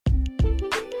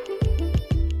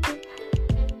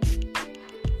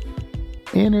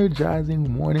Energizing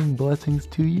morning blessings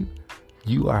to you.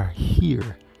 You are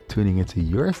here tuning into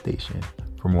your station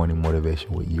for morning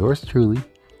motivation with yours truly,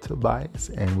 Tobias,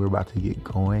 and we're about to get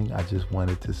going. I just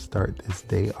wanted to start this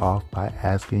day off by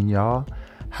asking y'all,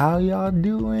 how y'all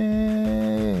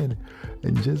doing?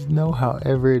 And just know,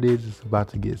 however it is, it's about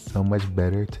to get so much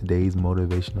better. Today's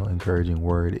motivational, encouraging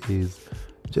word is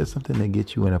just something to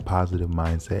get you in a positive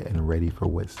mindset and ready for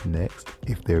what's next.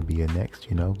 If there be a next,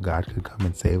 God could come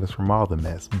and save us from all the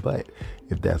mess. But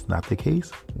if that's not the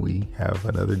case, we have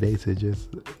another day to just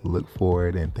look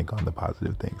forward and think on the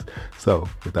positive things. So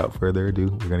without further ado,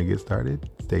 we're going to get started.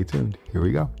 Stay tuned. Here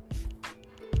we go.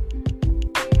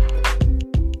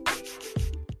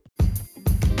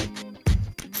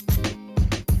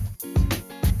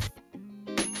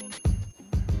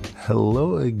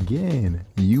 Hello again.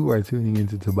 You are tuning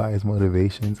into Tobias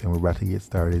Motivations, and we're about to get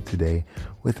started today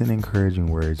with an encouraging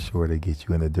word sure to get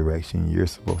you in the direction you're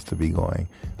supposed to be going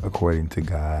according to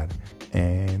God.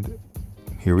 And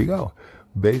here we go.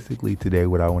 Basically, today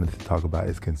what I wanted to talk about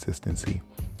is consistency.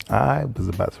 I was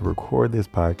about to record this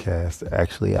podcast.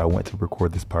 Actually, I went to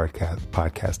record this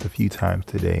podcast a few times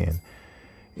today, and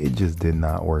it just did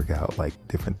not work out. Like,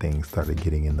 different things started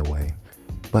getting in the way.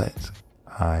 But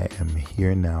I am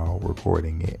here now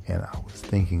recording it, and I was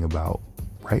thinking about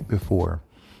right before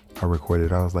I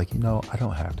recorded, I was like, I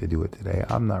don't have to do it today.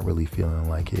 I'm not really feeling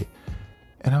like it.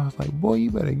 And I was like, boy,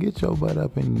 you better get your butt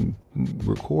up and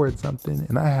record something.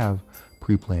 And I have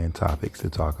pre-planned topics to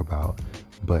talk about,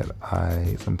 but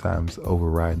I sometimes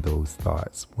override those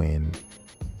thoughts when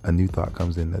a new thought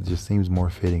comes in that just seems more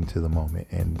fitting to the moment.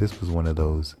 And this was one of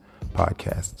those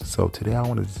podcasts. So today I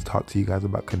wanted to talk to you guys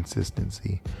about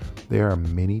consistency. There are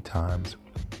many times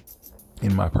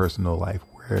in my personal life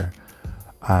where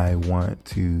I want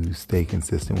to stay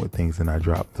consistent with things and I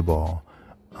drop the ball.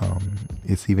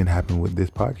 It's even happened with this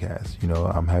podcast.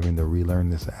 I'm having to relearn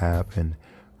this app and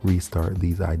restart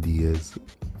these ideas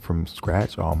from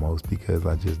scratch almost because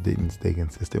I just didn't stay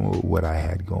consistent with what I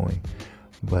had going.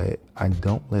 But I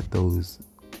don't let those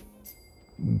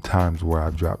times where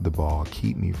I've dropped the ball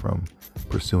keep me from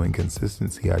pursuing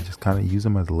consistency. I just kind of use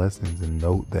them as lessons and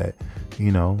note that,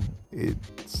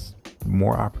 it's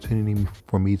more opportunity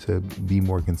for me to be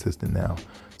more consistent now.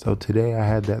 So today I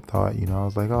had that thought, I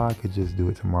was like, oh, I could just do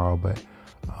it tomorrow. But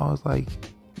I was like,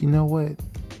 you know what?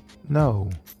 No,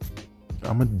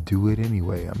 I'm going to do it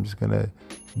anyway. I'm just going to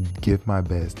give my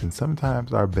best. And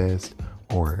sometimes our best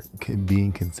or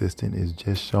being consistent is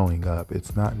just showing up.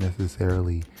 It's not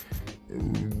necessarily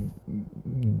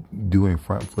doing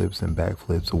front flips and back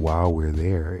flips while we're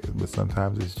there, but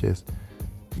sometimes it's just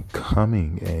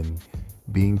coming and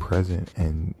being present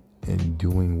and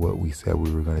doing what we said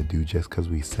we were going to do just because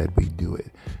we said we'd do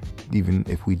it. Even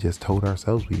if we just told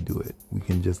ourselves we'd do it, we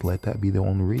can just let that be the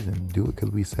only reason. Do it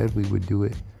because we said we would do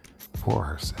it for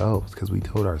ourselves, because we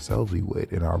told ourselves we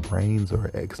would in our brains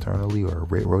or externally or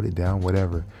wrote it down,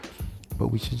 whatever. But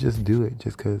we should just do it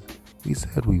just because we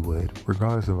said we would,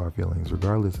 regardless of our feelings,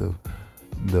 regardless of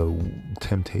the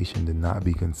temptation to not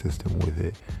be consistent with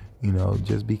it.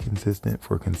 Just be consistent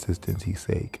for consistency's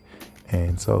sake.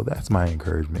 And so that's my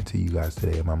encouragement to you guys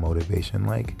today, and my motivation.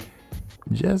 Like,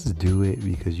 just do it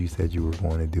because you said you were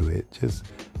going to do it. Just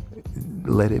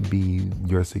let it be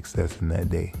your success in that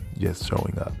day, just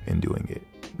showing up and doing it.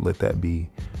 Let that be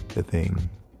the thing.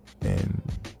 And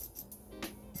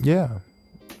yeah,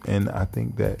 and I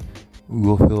think that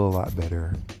we'll feel a lot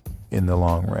better in the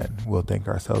long run. We'll thank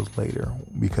ourselves later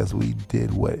because we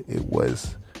did what it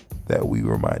was that we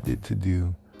were minded to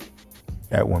do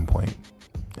at one point,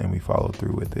 and we followed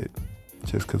through with it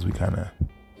just because we kind of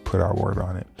put our word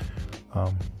on it.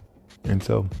 And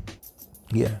so,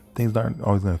 yeah, things aren't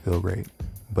always going to feel great,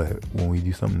 but when we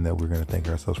do something that we're going to thank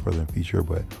ourselves for in the future,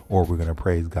 or we're going to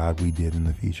praise God we did in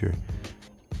the future,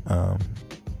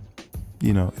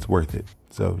 it's worth it.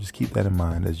 So just keep that in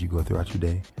mind as you go throughout your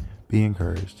day. Be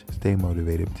encouraged. Stay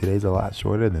motivated. Today's a lot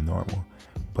shorter than normal,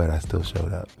 but I still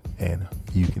showed up, and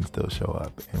you can still show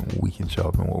up, and we can show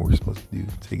up in what we're supposed to do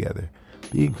together.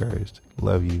 Be encouraged.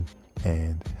 Love you,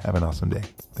 and have an awesome day.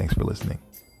 Thanks for listening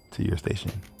to your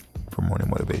station for morning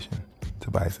motivation.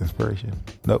 Tobias Inspiration.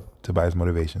 Nope, Tobias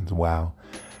Motivations. Wow.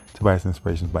 Tobias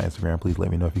Inspirations by Instagram. Please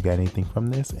let me know if you got anything from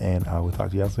this, and I will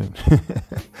talk to y'all soon.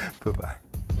 Bye-bye.